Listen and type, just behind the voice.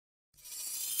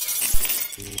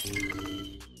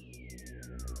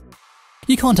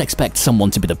You can't expect someone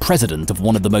to be the president of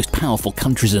one of the most powerful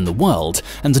countries in the world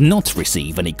and not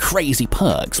receive any crazy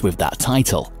perks with that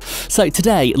title. So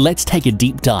today, let's take a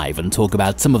deep dive and talk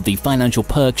about some of the financial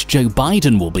perks Joe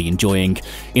Biden will be enjoying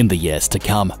in the years to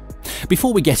come.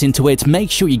 Before we get into it,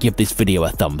 make sure you give this video a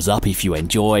thumbs up if you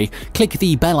enjoy, click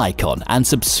the bell icon and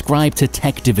subscribe to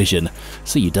Tech Division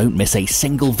so you don't miss a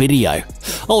single video.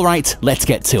 Alright, let's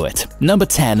get to it. Number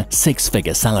 10.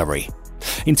 Six-figure salary.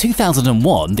 In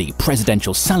 2001, the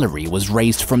presidential salary was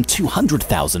raised from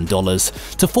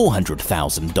 $200,000 to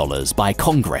 $400,000 by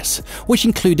Congress, which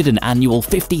included an annual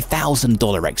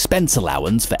 $50,000 expense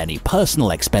allowance for any personal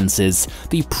expenses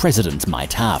the president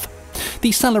might have.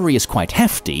 The salary is quite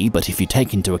hefty, but if you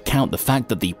take into account the fact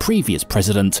that the previous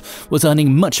president was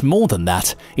earning much more than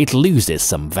that, it loses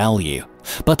some value.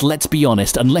 But let's be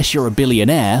honest, unless you're a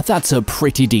billionaire, that's a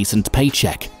pretty decent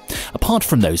paycheck. Apart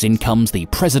from those incomes, the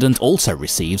president also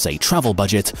receives a travel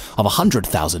budget of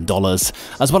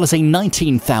 $100,000, as well as a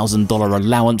 $19,000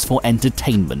 allowance for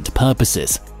entertainment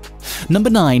purposes. Number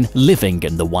 9. Living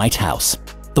in the White House.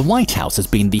 The White House has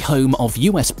been the home of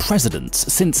US presidents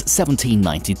since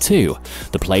 1792.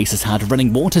 The place has had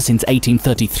running water since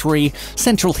 1833,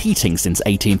 central heating since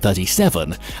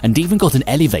 1837, and even got an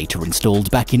elevator installed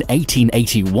back in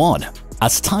 1881.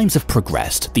 As times have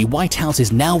progressed, the White House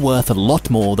is now worth a lot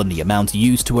more than the amount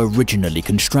used to originally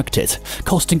construct it.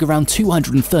 Costing around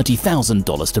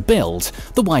 $230,000 to build,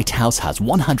 the White House has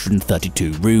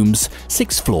 132 rooms,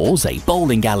 6 floors, a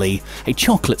bowling alley, a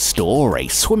chocolate store, a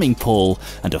swimming pool,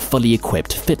 and a fully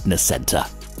equipped fitness center.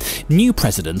 New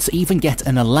presidents even get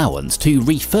an allowance to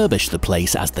refurbish the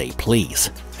place as they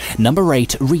please. Number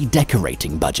 8.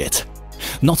 Redecorating budget.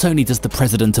 Not only does the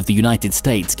President of the United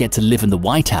States get to live in the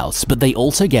White House, but they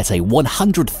also get a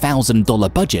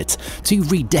 $100,000 budget to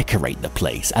redecorate the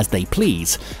place as they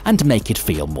please and make it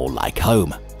feel more like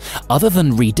home. Other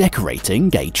than redecorating,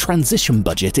 a transition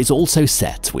budget is also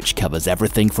set, which covers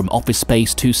everything from office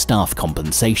space to staff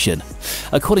compensation.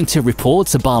 According to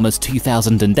reports, Obama's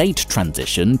 2008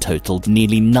 transition totaled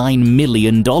nearly $9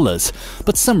 million,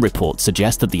 but some reports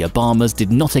suggest that the Obamas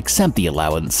did not accept the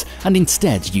allowance and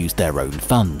instead used their own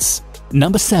funds.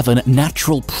 Number 7.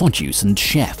 Natural produce and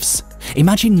chefs.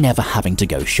 Imagine never having to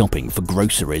go shopping for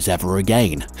groceries ever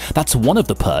again. That's one of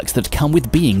the perks that come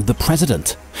with being the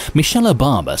president. Michelle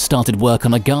Obama started work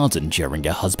on a garden during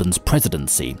her husband's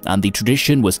presidency, and the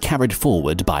tradition was carried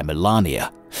forward by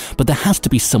Melania. But there has to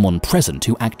be someone present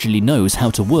who actually knows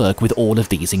how to work with all of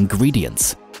these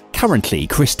ingredients. Currently,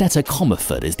 Christetta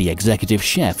Comerford is the executive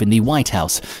chef in the White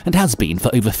House and has been for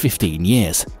over 15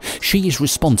 years. She is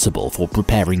responsible for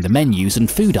preparing the menus and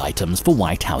food items for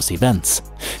White House events.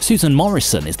 Susan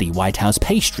Morrison is the White House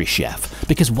pastry chef,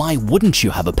 because why wouldn't you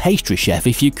have a pastry chef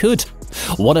if you could?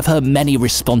 One of her many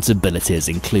responsibilities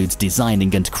includes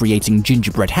designing and creating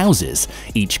gingerbread houses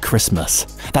each Christmas.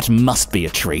 That must be a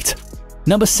treat.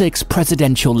 Number 6.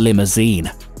 Presidential limousine.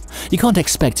 You can't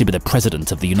expect to be the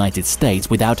President of the United States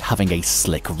without having a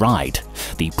slick ride.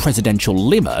 The presidential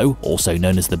limo, also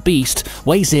known as the Beast,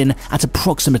 weighs in at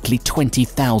approximately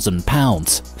 20,000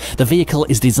 pounds. The vehicle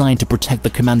is designed to protect the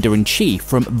Commander-in-Chief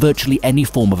from virtually any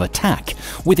form of attack,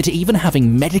 with it even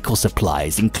having medical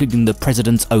supplies including the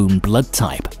President's own blood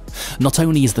type. Not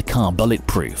only is the car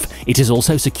bulletproof, it is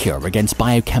also secure against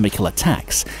biochemical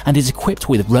attacks and is equipped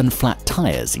with run-flat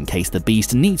tires in case the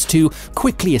Beast needs to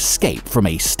quickly escape from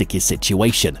a sticky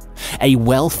situation. A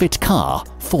well-fit car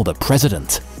for the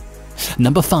president.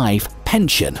 Number 5.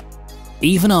 Pension.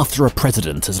 Even after a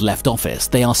president has left office,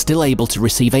 they are still able to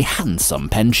receive a handsome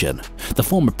pension. The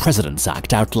former President's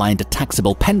Act outlined a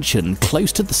taxable pension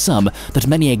close to the sum that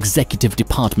many executive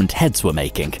department heads were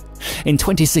making. In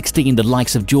 2016, the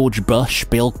likes of George Bush,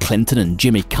 Bill Clinton and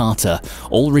Jimmy Carter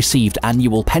all received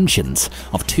annual pensions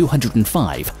of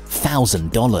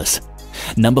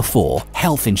 $205,000. Number 4.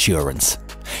 Health insurance.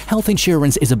 Health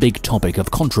insurance is a big topic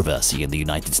of controversy in the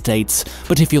United States,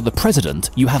 but if you're the president,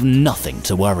 you have nothing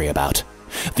to worry about.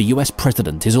 The US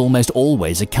president is almost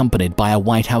always accompanied by a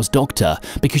White House doctor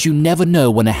because you never know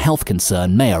when a health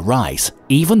concern may arise.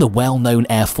 Even the well-known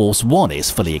Air Force One is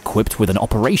fully equipped with an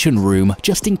operation room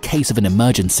just in case of an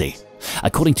emergency.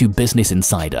 According to Business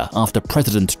Insider, after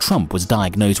President Trump was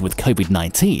diagnosed with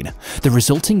COVID-19, the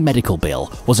resulting medical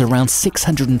bill was around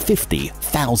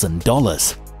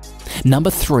 $650,000. Number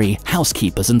 3.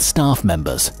 Housekeepers and staff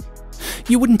members.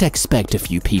 You wouldn't expect a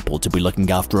few people to be looking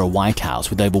after a White House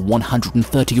with over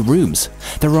 130 rooms.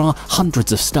 There are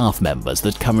hundreds of staff members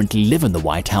that currently live in the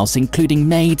White House, including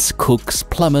maids, cooks,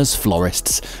 plumbers,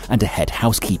 florists, and a head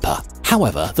housekeeper.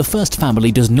 However, the first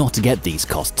family does not get these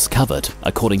costs covered.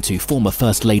 According to former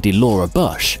First Lady Laura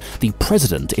Bush, the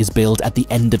president is billed at the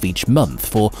end of each month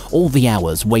for all the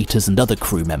hours waiters and other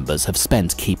crew members have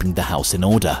spent keeping the house in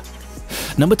order.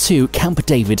 Number 2. Camp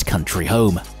David Country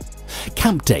Home.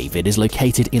 Camp David is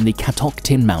located in the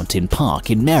Catoctin Mountain Park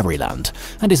in Maryland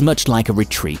and is much like a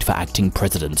retreat for acting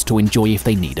presidents to enjoy if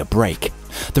they need a break.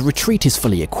 The retreat is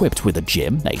fully equipped with a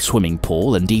gym, a swimming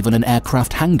pool, and even an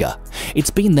aircraft hangar. It's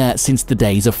been there since the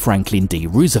days of Franklin D.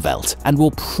 Roosevelt and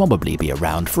will probably be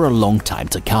around for a long time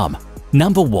to come.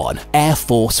 Number 1. Air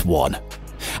Force One.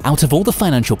 Out of all the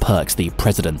financial perks the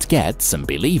president gets, and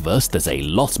believe us, there's a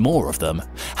lot more of them,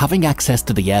 having access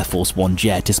to the Air Force One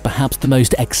jet is perhaps the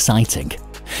most exciting.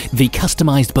 The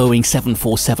customized Boeing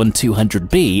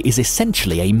 747-200B is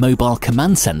essentially a mobile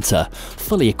command center,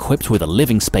 fully equipped with a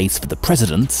living space for the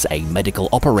president, a medical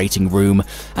operating room,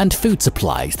 and food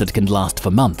supplies that can last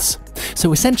for months.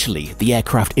 So essentially, the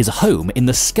aircraft is a home in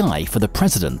the sky for the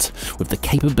president, with the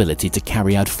capability to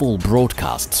carry out full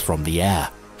broadcasts from the air.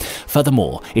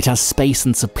 Furthermore, it has space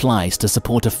and supplies to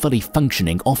support a fully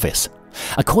functioning office.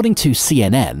 According to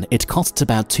CNN, it costs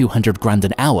about $200,000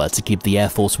 an hour to keep the Air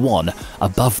Force One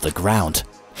above the ground.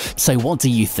 So what do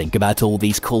you think about all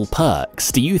these cool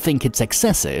perks? Do you think it's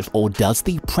excessive, or does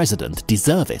the president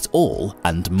deserve it all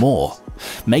and more?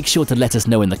 Make sure to let us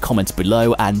know in the comments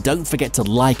below, and don't forget to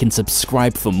like and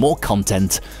subscribe for more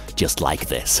content just like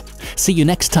this. See you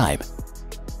next time.